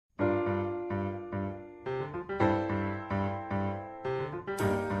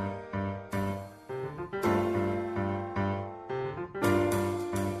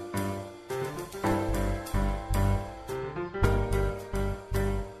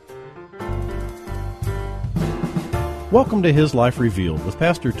Welcome to His Life Revealed with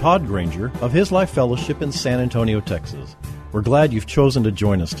Pastor Todd Granger of His Life Fellowship in San Antonio, Texas. We're glad you've chosen to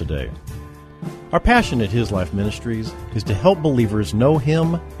join us today. Our passion at His Life Ministries is to help believers know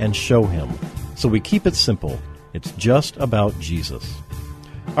Him and show Him. So we keep it simple. It's just about Jesus.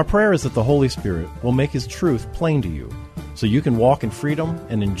 Our prayer is that the Holy Spirit will make His truth plain to you, so you can walk in freedom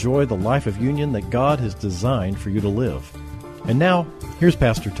and enjoy the life of union that God has designed for you to live. And now, here's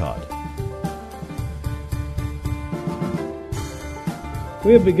Pastor Todd.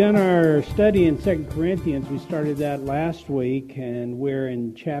 We have begun our study in 2 Corinthians. We started that last week, and we're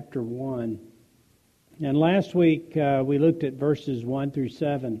in chapter 1. And last week, we looked at verses 1 through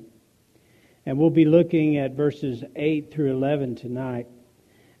 7. And we'll be looking at verses 8 through 11 tonight.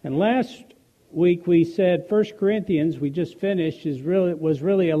 And last week we said 1 Corinthians, we just finished, was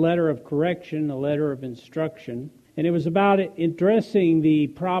really a letter of correction, a letter of instruction. And it was about addressing the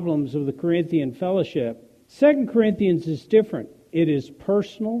problems of the Corinthian fellowship. 2 Corinthians is different. It is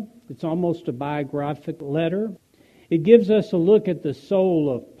personal. It's almost a biographic letter. It gives us a look at the soul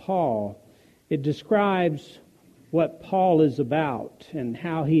of Paul. It describes what Paul is about and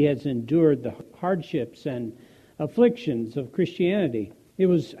how he has endured the hardships and afflictions of Christianity. It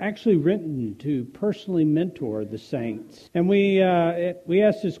was actually written to personally mentor the saints. And we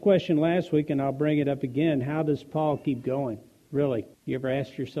asked this question last week, and I'll bring it up again. How does Paul keep going? Really? You ever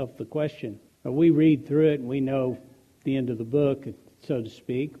asked yourself the question? We read through it and we know the end of the book, so to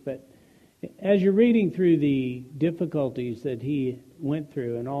speak, but as you're reading through the difficulties that he went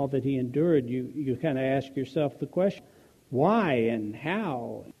through and all that he endured, you kind of ask yourself the question, why and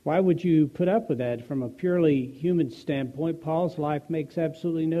how? Why would you put up with that from a purely human standpoint? Paul's life makes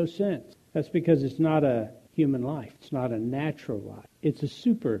absolutely no sense. That's because it's not a human life. It's not a natural life. It's a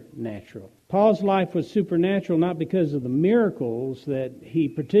supernatural. Paul's life was supernatural not because of the miracles that he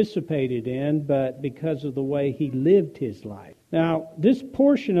participated in, but because of the way he lived his life. Now, this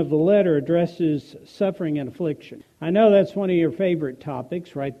portion of the letter addresses suffering and affliction. I know that's one of your favorite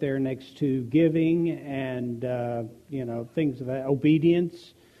topics, right there next to giving and, things of that,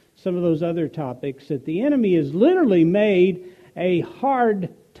 obedience, some of those other topics that the enemy has literally made a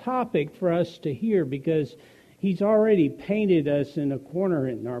hard topic for us to hear because he's already painted us in a corner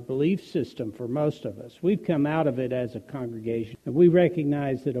in our belief system for most of us. We've come out of it as a congregation, and we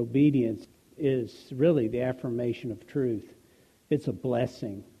recognize that obedience is really the affirmation of truth. It's a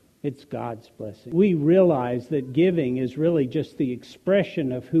blessing. It's God's blessing. We realize that giving is really just the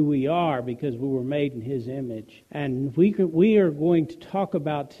expression of who we are because we were made in His image. And we are going to talk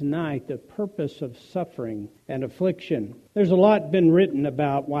about tonight the purpose of suffering and affliction. There's a lot been written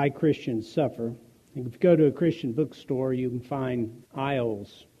about why Christians suffer. If you go to a Christian bookstore, you can find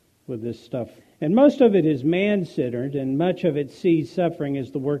aisles with this stuff. And most of it is man-centered, and much of it sees suffering as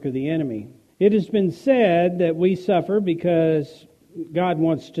the work of the enemy. It has been said that we suffer because God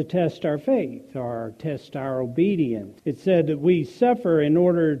wants to test our faith or test our obedience. It's said that we suffer in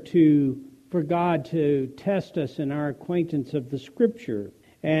order for God to test us in our acquaintance of the Scripture.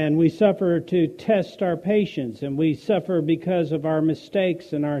 And we suffer to test our patience, and we suffer because of our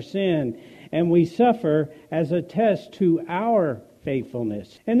mistakes and our sin. And we suffer as a test to our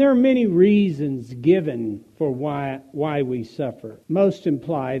faithfulness. And there are many reasons given for why we suffer. Most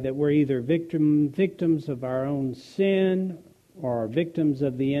imply that we're either victims of our own sin, or victims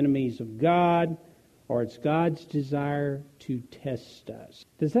of the enemies of God, or it's God's desire to test us.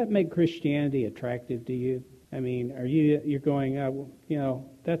 Does that make Christianity attractive to you? I mean, you're going,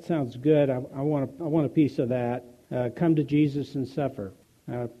 that sounds good. I want a piece of that. Come to Jesus and suffer.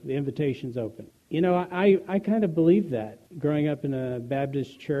 The invitation's open. I kind of believe that. Growing up in a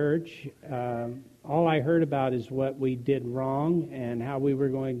Baptist church, all I heard about is what we did wrong and how we were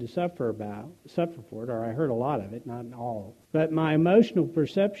going to suffer for it, or I heard a lot of it, not all. But my emotional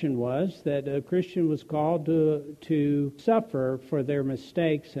perception was that a Christian was called to suffer for their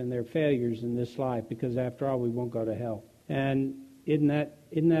mistakes and their failures in this life, because after all, we won't go to hell. And isn't that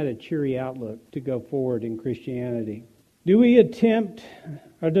a cheery outlook to go forward in Christianity? Do we attempt,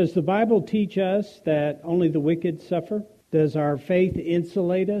 or does the Bible teach us that only the wicked suffer? Does our faith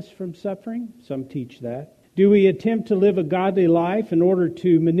insulate us from suffering? Some teach that. Do we attempt to live a godly life in order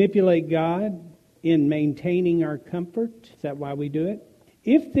to manipulate God in maintaining our comfort? Is that why we do it?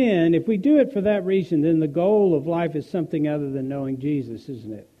 If we do it for that reason, then the goal of life is something other than knowing Jesus,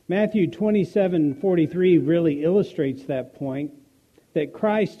 isn't it? Matthew 27:43 really illustrates that point, that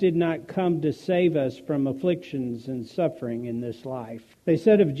Christ did not come to save us from afflictions and suffering in this life. They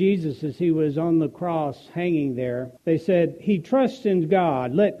said of Jesus as he was on the cross hanging there, they said, he trusts in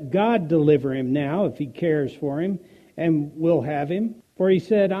God. Let God deliver him now if he cares for him, and we'll have him. For he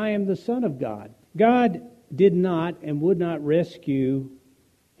said, I am the Son of God. God did not and would not rescue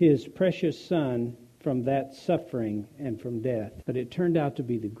his precious Son from that suffering and from death. But it turned out to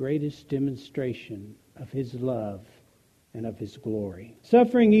be the greatest demonstration of his love and of his glory.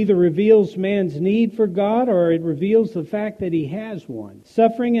 Suffering either reveals man's need for God or it reveals the fact that he has one.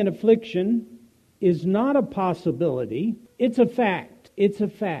 Suffering and affliction is not a possibility. It's a fact. It's a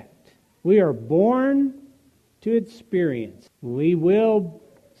fact. We are born to experience. We will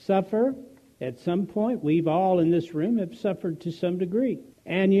suffer at some point. We've all in this room have suffered to some degree.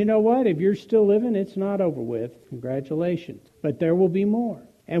 And you know what? If you're still living, it's not over with. Congratulations. But there will be more.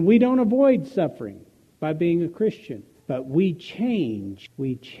 And we don't avoid suffering by being a Christian. But we change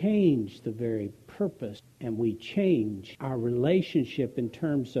the very purpose, and we change our relationship in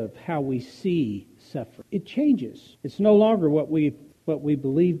terms of how we see suffering. It changes. It's no longer what we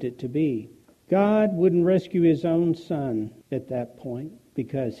believed it to be. God wouldn't rescue his own Son at that point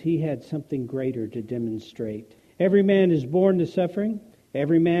because he had something greater to demonstrate. Every man is born to suffering.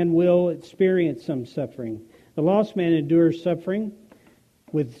 Every man will experience some suffering. The lost man endures suffering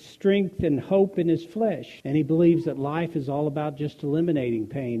with strength and hope in his flesh. And he believes that life is all about just eliminating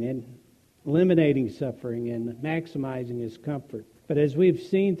pain and eliminating suffering and maximizing his comfort. But as we've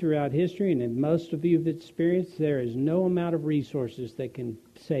seen throughout history, and most of you have experienced, there is no amount of resources that can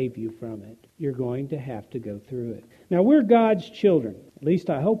save you from it. You're going to have to go through it. Now, we're God's children. At least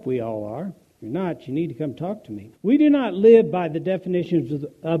I hope we all are. If you're not, you need to come talk to me. We do not live by the definitions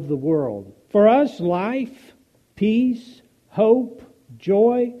of the world. For us, life, peace, hope,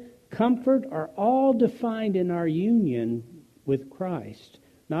 joy, comfort are all defined in our union with Christ,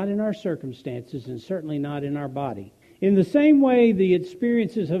 not in our circumstances and certainly not in our body. In the same way, the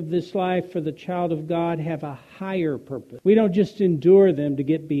experiences of this life for the child of God have a higher purpose. We don't just endure them to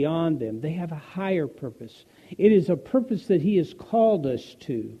get beyond them. They have a higher purpose. It is a purpose that he has called us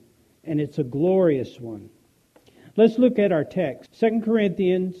to, and it's a glorious one. Let's look at our text. 2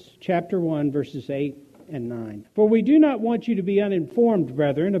 Corinthians chapter 1, verses 8 and 9. For we do not want you to be uninformed,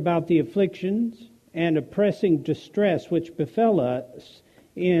 brethren, about the afflictions and oppressing distress which befell us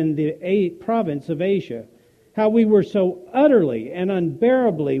in the province of Asia, how we were so utterly and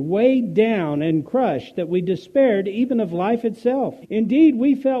unbearably weighed down and crushed that we despaired even of life itself. Indeed,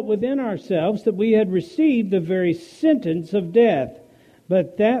 we felt within ourselves that we had received the very sentence of death,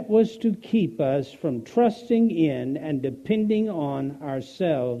 but that was to keep us from trusting in and depending on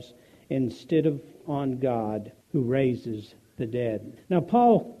ourselves instead of on God who raises the dead. Now,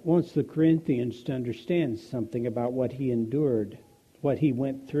 Paul wants the Corinthians to understand something about what he endured, what he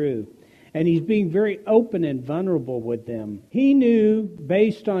went through. And he's being very open and vulnerable with them. He knew,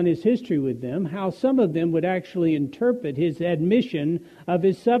 based on his history with them, how some of them would actually interpret his admission of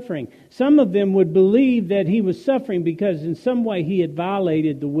his suffering. Some of them would believe that he was suffering because in some way he had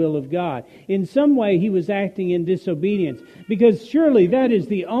violated the will of God. In some way he was acting in disobedience. Because surely that is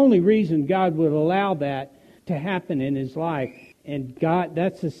the only reason God would allow that to happen in his life. And God,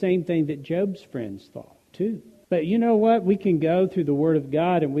 that's the same thing that Job's friends thought too. But you know what? We can go through the Word of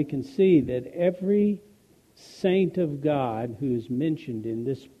God and we can see that every saint of God who is mentioned in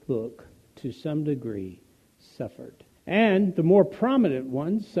this book, to some degree, suffered. And the more prominent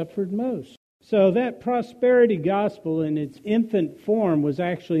ones suffered most. So that prosperity gospel in its infant form was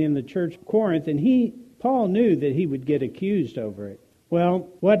actually in the church of Corinth, and Paul knew that he would get accused over it. Well,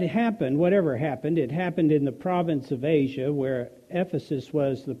 whatever happened, it happened in the province of Asia, where Ephesus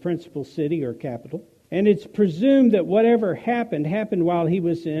was the principal city or capital. And it's presumed that whatever happened while he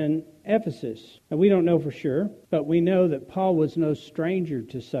was in Ephesus. Now, we don't know for sure, but we know that Paul was no stranger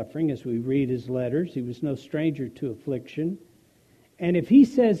to suffering as we read his letters. He was no stranger to affliction. And if he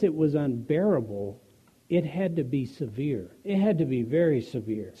says it was unbearable, it had to be severe. It had to be very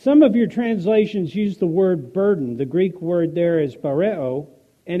severe. Some of your translations use the word burden. The Greek word there is pareo,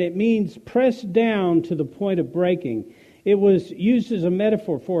 and it means pressed down to the point of breaking. It was used as a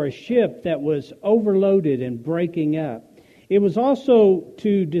metaphor for a ship that was overloaded and breaking up. It was also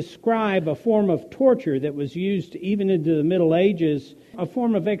to describe a form of torture that was used even into the Middle Ages, a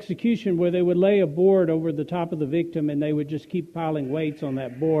form of execution where they would lay a board over the top of the victim and they would just keep piling weights on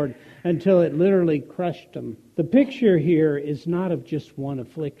that board until it literally crushed them. The picture here is not of just one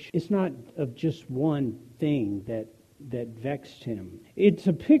affliction. It's not of just one thing that vexed him. It's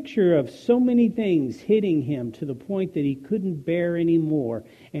a picture of so many things hitting him to the point that he couldn't bear anymore,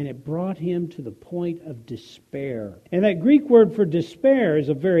 and it brought him to the point of despair. And that Greek word for despair is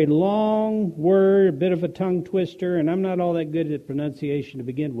a very long word, a bit of a tongue twister, and I'm not all that good at pronunciation to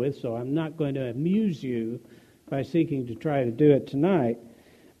begin with, so I'm not going to amuse you by seeking to try to do it tonight.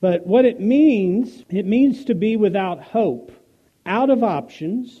 But what it means to be without hope, out of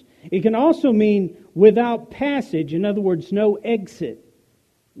options, It can also mean without passage. In other words, no exit.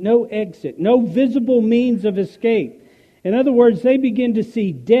 No exit. No visible means of escape. In other words, they begin to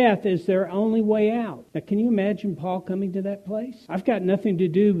see death as their only way out. Now, can you imagine Paul coming to that place? I've got nothing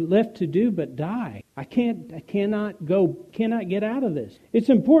left to do but die. I cannot get out of this. It's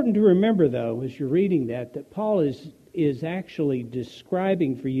important to remember, though, as you're reading that Paul is actually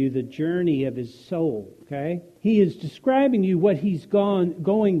describing for you the journey of his soul, okay? He is describing you what he's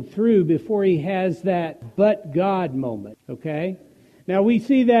going through before he has that but God moment, okay? Now, we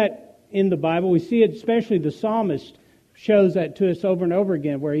see that in the Bible. We see it, especially the psalmist shows that to us over and over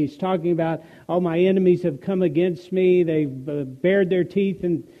again, where he's talking about, oh, my enemies have come against me, they've bared their teeth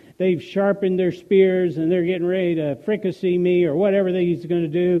and they've sharpened their spears and they're getting ready to fricassee me or whatever he's going to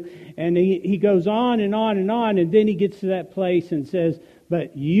do. And he goes on and on and on, and then he gets to that place and says,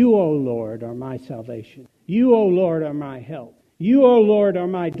 but you, O Lord, are my salvation. You, O Lord, are my help. You, O Lord, are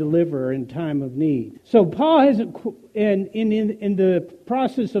my deliverer in time of need. So Paul hasn't, and in the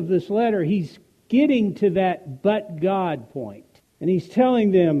process of this letter, he's getting to that but God point. And he's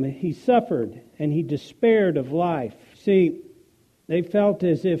telling them he suffered and he despaired of life. See, they felt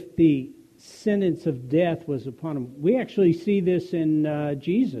as if the sentence of death was upon him. We actually see this in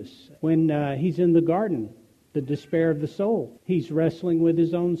Jesus when he's in the garden, the despair of the soul. He's wrestling with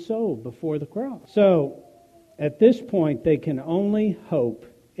his own soul before the cross. So, at this point, they can only hope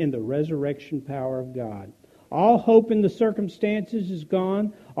in the resurrection power of God. All hope in the circumstances is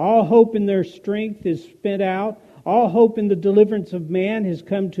gone. All hope in their strength is spent out. All hope in the deliverance of man has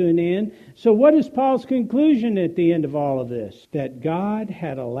come to an end. So what is Paul's conclusion at the end of all of this? That God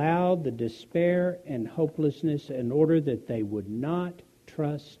had allowed the despair and hopelessness in order that they would not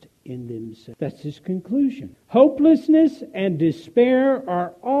trust in themselves. That's his conclusion. Hopelessness and despair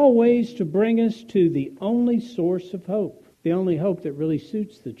are always to bring us to the only source of hope. The only hope that really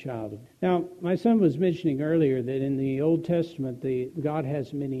suits the child. Now, my son was mentioning earlier that in the Old Testament, God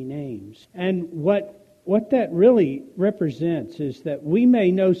has many names. And what that really represents is that we may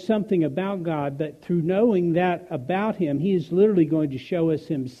know something about God, but through knowing that about Him, He is literally going to show us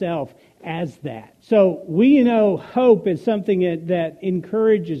Himself as that. So we know hope is something that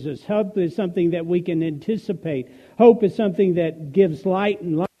encourages us. Hope is something that we can anticipate. Hope is something that gives light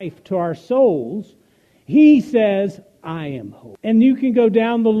and life to our souls. He says, I am hope. And you can go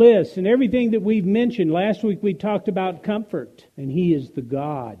down the list and everything that we've mentioned. Last week we talked about comfort, and He is the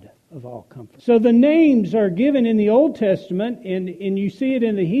God of all comfort. So the names are given in the Old Testament, and you see it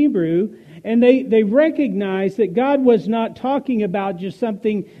in the Hebrew, and they recognize that God was not talking about just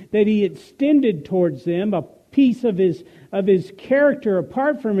something that He extended towards them, a piece of His character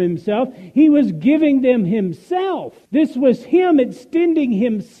apart from Himself. He was giving them Himself. This was Him extending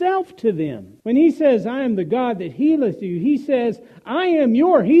Himself to them. When He says, I am the God that healeth you, He says, I am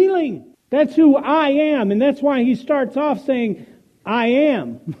your healing. That's who I am. And that's why He starts off saying, I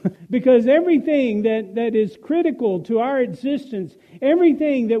am. Because everything that is critical to our existence,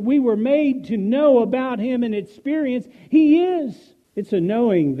 everything that we were made to know about Him and experience, He is. It's a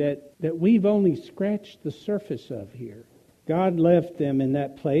knowing that we've only scratched the surface of here. God left them in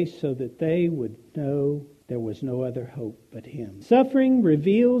that place so that they would know there was no other hope but Him. Suffering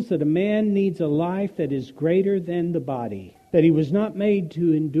reveals that a man needs a life that is greater than the body, that he was not made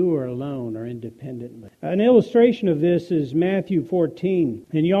to endure alone or independently. An illustration of this is Matthew 14.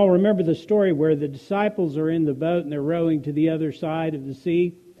 And you all remember the story where the disciples are in the boat and they're rowing to the other side of the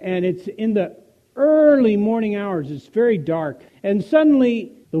sea. And it's in the early morning hours. It's very dark. And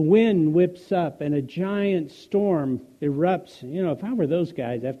suddenly the wind whips up and a giant storm erupts. You know, if I were those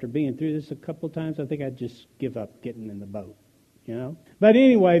guys after being through this a couple of times, I think I'd just give up getting in the boat. You know? But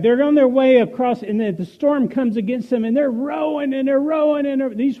anyway, they're on their way across, and then the storm comes against them, and they're rowing, and they're rowing,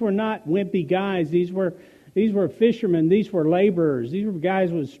 and these were not wimpy guys. These were fishermen. These were laborers. These were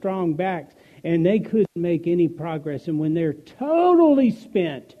guys with strong backs, and they couldn't make any progress. And when they're totally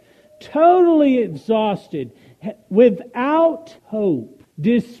spent, totally exhausted, without hope,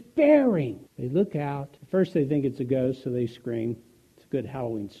 despairing, they look out. At first they think it's a ghost, so they scream. It's a good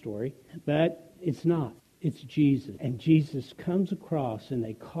Halloween story, but it's not. It's Jesus. And Jesus comes across and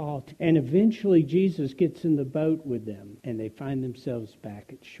they call. And eventually Jesus gets in the boat with them and they find themselves back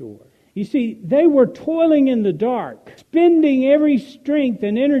at shore. You see, they were toiling in the dark, spending every strength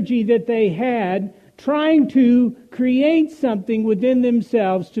and energy that they had, trying to create something within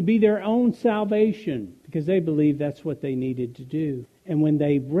themselves to be their own salvation, because they believed that's what they needed to do. And when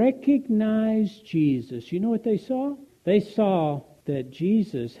they recognized Jesus, you know what they saw? They saw that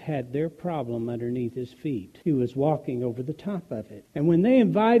Jesus had their problem underneath His feet. He was walking over the top of it. And when they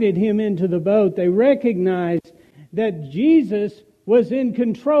invited Him into the boat, they recognized that Jesus was in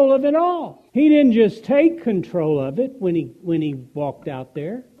control of it all. He didn't just take control of it when he walked out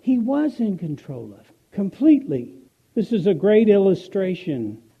there. He was in control of it completely. This is a great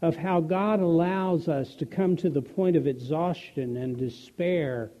illustration of how God allows us to come to the point of exhaustion and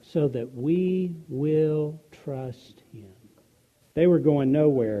despair so that we will trust Him. They were going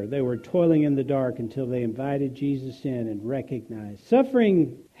nowhere. They were toiling in the dark until they invited Jesus in and recognized.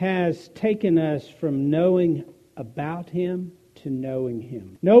 Suffering has taken us from knowing about Him to knowing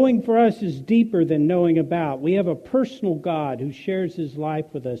Him. Knowing for us is deeper than knowing about. We have a personal God who shares His life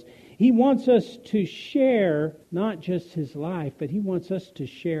with us. He wants us to share not just His life, but He wants us to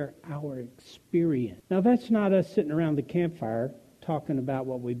share our experience. Now, that's not us sitting around the campfire talking about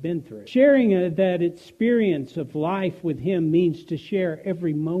what we've been through. Sharing that experience of life with Him means to share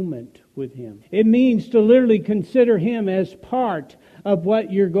every moment with Him. It means to literally consider Him as part of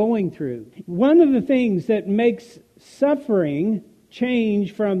what you're going through. One of the things that makes suffering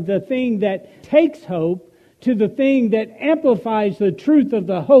change from the thing that takes hope to the thing that amplifies the truth of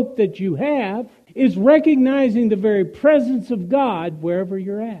the hope that you have is recognizing the very presence of God wherever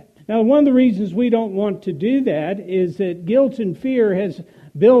you're at. Now, one of the reasons we don't want to do that is that guilt and fear has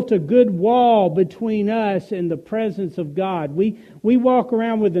built a good wall between us and the presence of God. We walk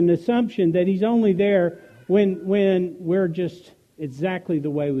around with an assumption that He's only there when we're just exactly the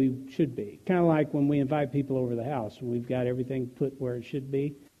way we should be. Kind of like when we invite people over the house and we've got everything put where it should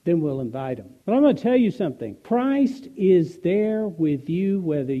be, then we'll invite them. But I'm going to tell you something. Christ is there with you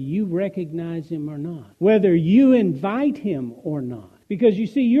whether you recognize Him or not, whether you invite Him or not. Because you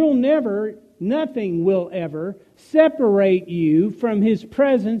see, nothing will ever separate you from His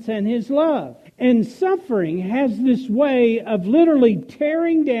presence and His love. And suffering has this way of literally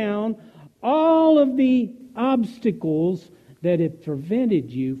tearing down all of the obstacles that have prevented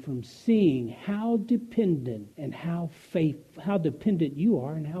you from seeing how dependent and how dependent you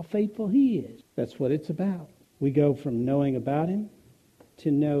are and how faithful He is. That's what it's about. We go from knowing about Him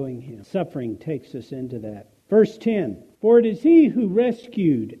to knowing Him. Suffering takes us into that. Verse 10, for it is He who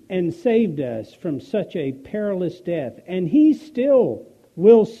rescued and saved us from such a perilous death, and He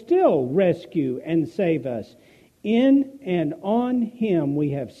will still rescue and save us. In and on Him we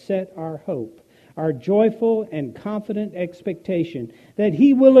have set our hope, our joyful and confident expectation that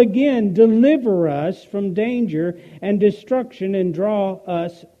He will again deliver us from danger and destruction and draw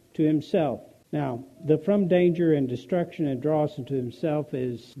us to Himself. Now, the from danger and destruction and draw us into Himself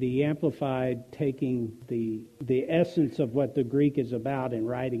is the Amplified taking the essence of what the Greek is about and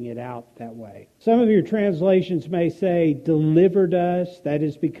writing it out that way. Some of your translations may say delivered us. That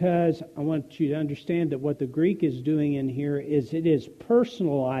is because I want you to understand that what the Greek is doing in here is it is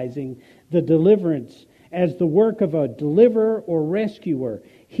personalizing the deliverance as the work of a deliverer or rescuer.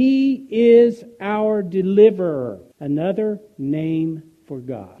 He is our deliverer. Another name for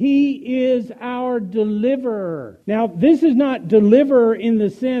God. He is our deliverer. Now, this is not deliverer in the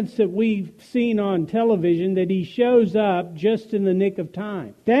sense that we've seen on television, that He shows up just in the nick of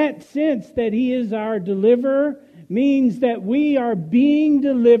time. That sense that He is our deliverer means that we are being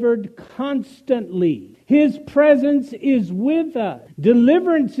delivered constantly. His presence is with us.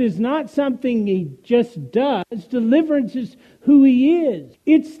 Deliverance is not something He just does. Deliverance is who He is.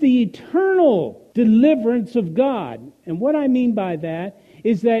 It's the eternal deliverance of God. And what I mean by that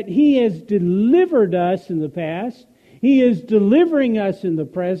is that He has delivered us in the past, He is delivering us in the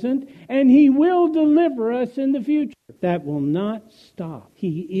present, and He will deliver us in the future. That will not stop.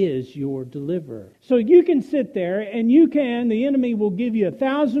 He is your deliverer. So you can sit there and the enemy will give you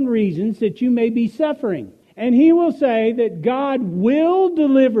 1,000 reasons that you may be suffering. And he will say that God will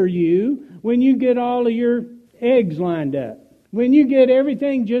deliver you when you get all of your eggs lined up. When you get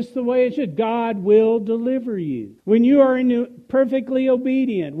everything just the way it should, God will deliver you. When you are perfectly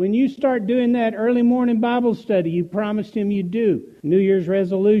obedient, when you start doing that early morning Bible study you promised Him you'd do, New Year's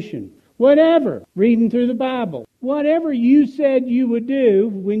resolution, whatever, reading through the Bible, whatever you said you would do,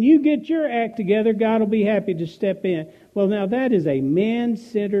 when you get your act together, God will be happy to step in. Well, now that is a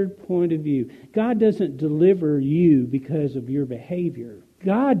man-centered point of view. God doesn't deliver you because of your behavior.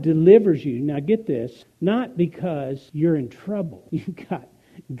 God delivers you, now get this, not because you're in trouble. You've got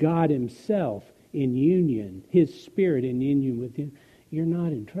God Himself in union, His Spirit in union with you. You're not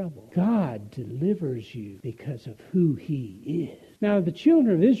in trouble. God delivers you because of who He is. Now, the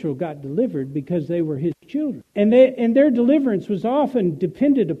children of Israel got delivered because they were His children. And their deliverance was often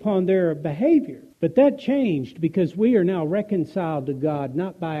dependent upon their behavior. But that changed because we are now reconciled to God,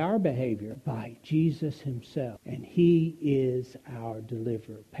 not by our behavior, by Jesus Himself. And He is our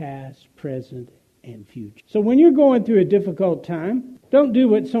deliverer, past, present, and future. So when you're going through a difficult time, don't do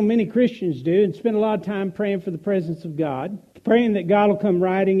what so many Christians do and spend a lot of time praying for the presence of God. praying that God will come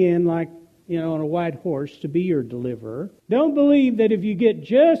riding in like, on a white horse to be your deliverer. Don't believe that if you get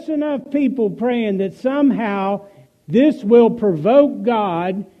just enough people praying that somehow this will provoke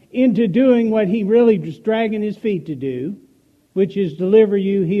God into doing what He really was dragging His feet to do, which is deliver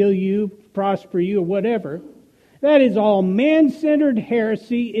you, heal you, prosper you, or whatever. That is all man-centered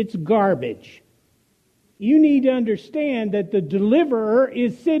heresy. It's garbage. You need to understand that the deliverer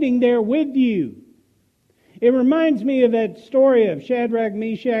is sitting there with you. It reminds me of that story of Shadrach,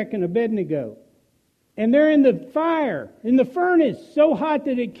 Meshach, and Abednego. And they're in the fire, in the furnace, so hot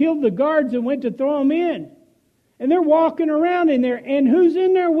that it killed the guards and went to throw them in. And they're walking around in there. And who's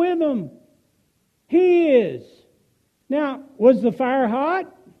in there with them? He is. Now, was the fire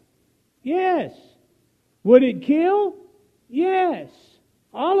hot? Yes. Would it kill? Yes.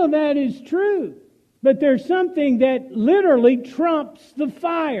 All of that is true. But there's something that literally trumps the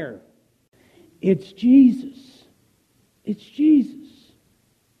fire. It's Jesus. It's Jesus.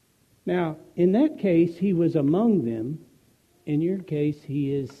 Now, in that case, He was among them. In your case,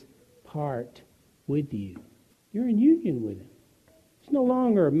 He is part with you. You're in union with Him. It's no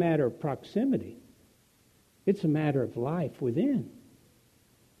longer a matter of proximity. It's a matter of life within.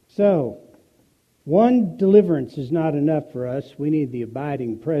 So, one deliverance is not enough for us. We need the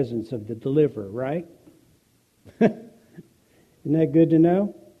abiding presence of the deliverer, right? Isn't that good to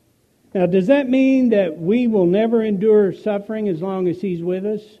know? Now, does that mean that we will never endure suffering as long as He's with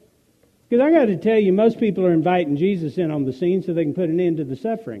us? Because I got to tell you, most people are inviting Jesus in on the scene so they can put an end to the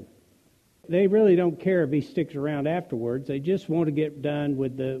suffering. They really don't care if He sticks around afterwards. They just want to get done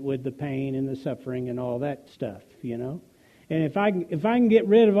with the pain and the suffering and all that stuff, And if I can get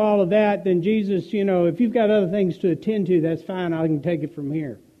rid of all of that, then Jesus, if you've got other things to attend to, that's fine. I can take it from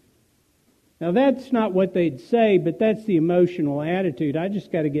here. Now, that's not what they'd say, but that's the emotional attitude. I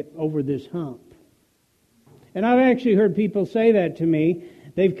just got to get over this hump. And I've actually heard people say that to me.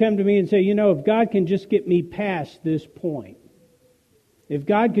 They've come to me and say, if God can just get me past this point, if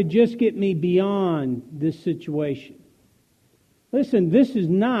God could just get me beyond this situation. Listen, this is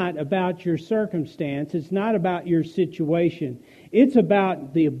not about your circumstance. It's not about your situation. It's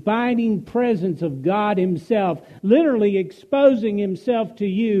about the abiding presence of God Himself, literally exposing Himself to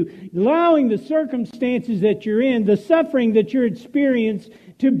you, allowing the circumstances that you're in, the suffering that you're experiencing,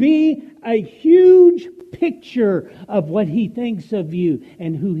 to be a huge picture of what He thinks of you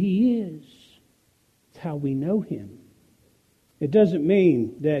and who He is. It's how we know Him. It doesn't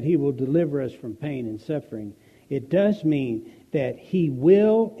mean that He will deliver us from pain and suffering. It does mean that He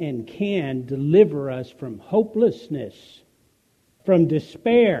will and can deliver us from hopelessness, from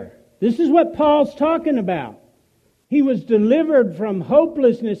despair. This is what Paul's talking about. He was delivered from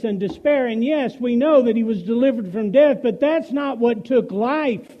hopelessness and despair. And yes, we know that He was delivered from death, but that's not what took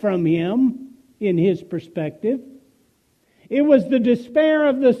life from Him in His perspective. It was the despair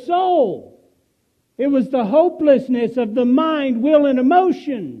of the soul. It was the hopelessness of the mind, will, and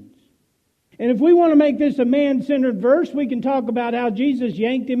emotions. And if we want to make this a man-centered verse, we can talk about how Jesus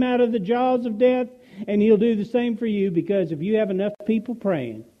yanked Him out of the jaws of death, and He'll do the same for you, because if you have enough people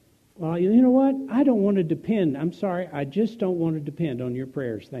praying, well, you know what? I don't want to depend. I'm sorry, I just don't want to depend on your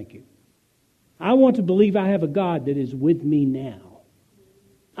prayers. Thank you. I want to believe I have a God that is with me now.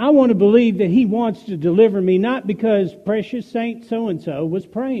 I want to believe that He wants to deliver me, not because precious saint so-and-so was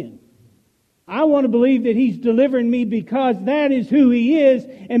praying. I want to believe that He's delivering me because that is who He is,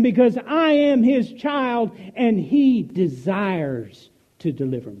 and because I am His child, and He desires to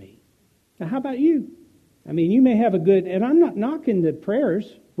deliver me. Now, how about you? I mean, you may have a good, and I'm not knocking the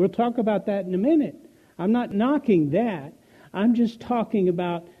prayers. We'll talk about that in a minute. I'm not knocking that. I'm just talking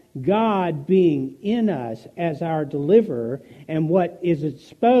about God being in us as our deliverer, and what is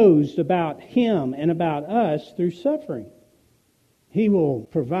exposed about Him and about us through suffering. He will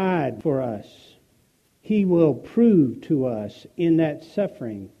provide for us. He will prove to us in that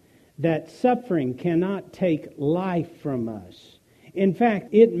suffering cannot take life from us. In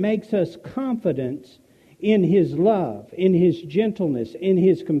fact, it makes us confident in His love, in His gentleness, in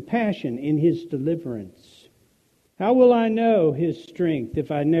His compassion, in His deliverance. How will I know His strength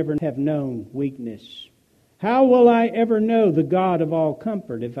if I never have known weakness? How will I ever know the God of all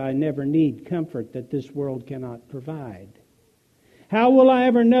comfort if I never need comfort that this world cannot provide? How will I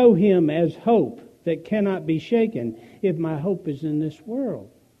ever know Him as hope that cannot be shaken if my hope is in this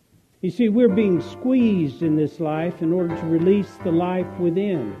world? You see, we're being squeezed in this life in order to release the life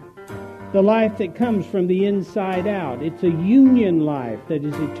within. The life that comes from the inside out. It's a union life that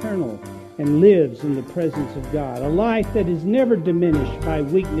is eternal and lives in the presence of God. A life that is never diminished by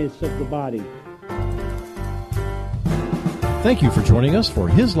weakness of the body. Thank you for joining us for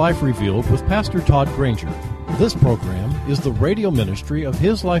His Life Revealed with Pastor Todd Granger. This program is the radio ministry of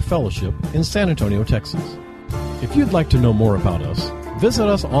His Life Fellowship in San Antonio, Texas. If you'd like to know more about us, visit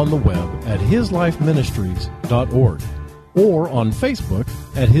us on the web at hislifeministries.org or on Facebook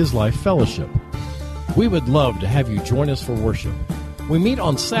at His Life Fellowship. We would love to have you join us for worship. We meet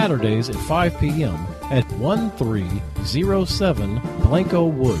on Saturdays at 5 p.m. at 1307 Blanco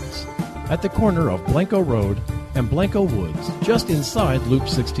Woods, at the corner of Blanco Road and Blanco Woods, just inside Loop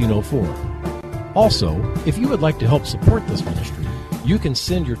 1604. Also, if you would like to help support this ministry, you can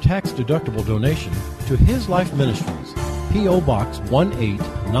send your tax-deductible donation to His Life Ministries, P.O. Box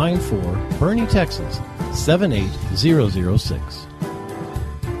 1894, Boerne, Texas, 78006.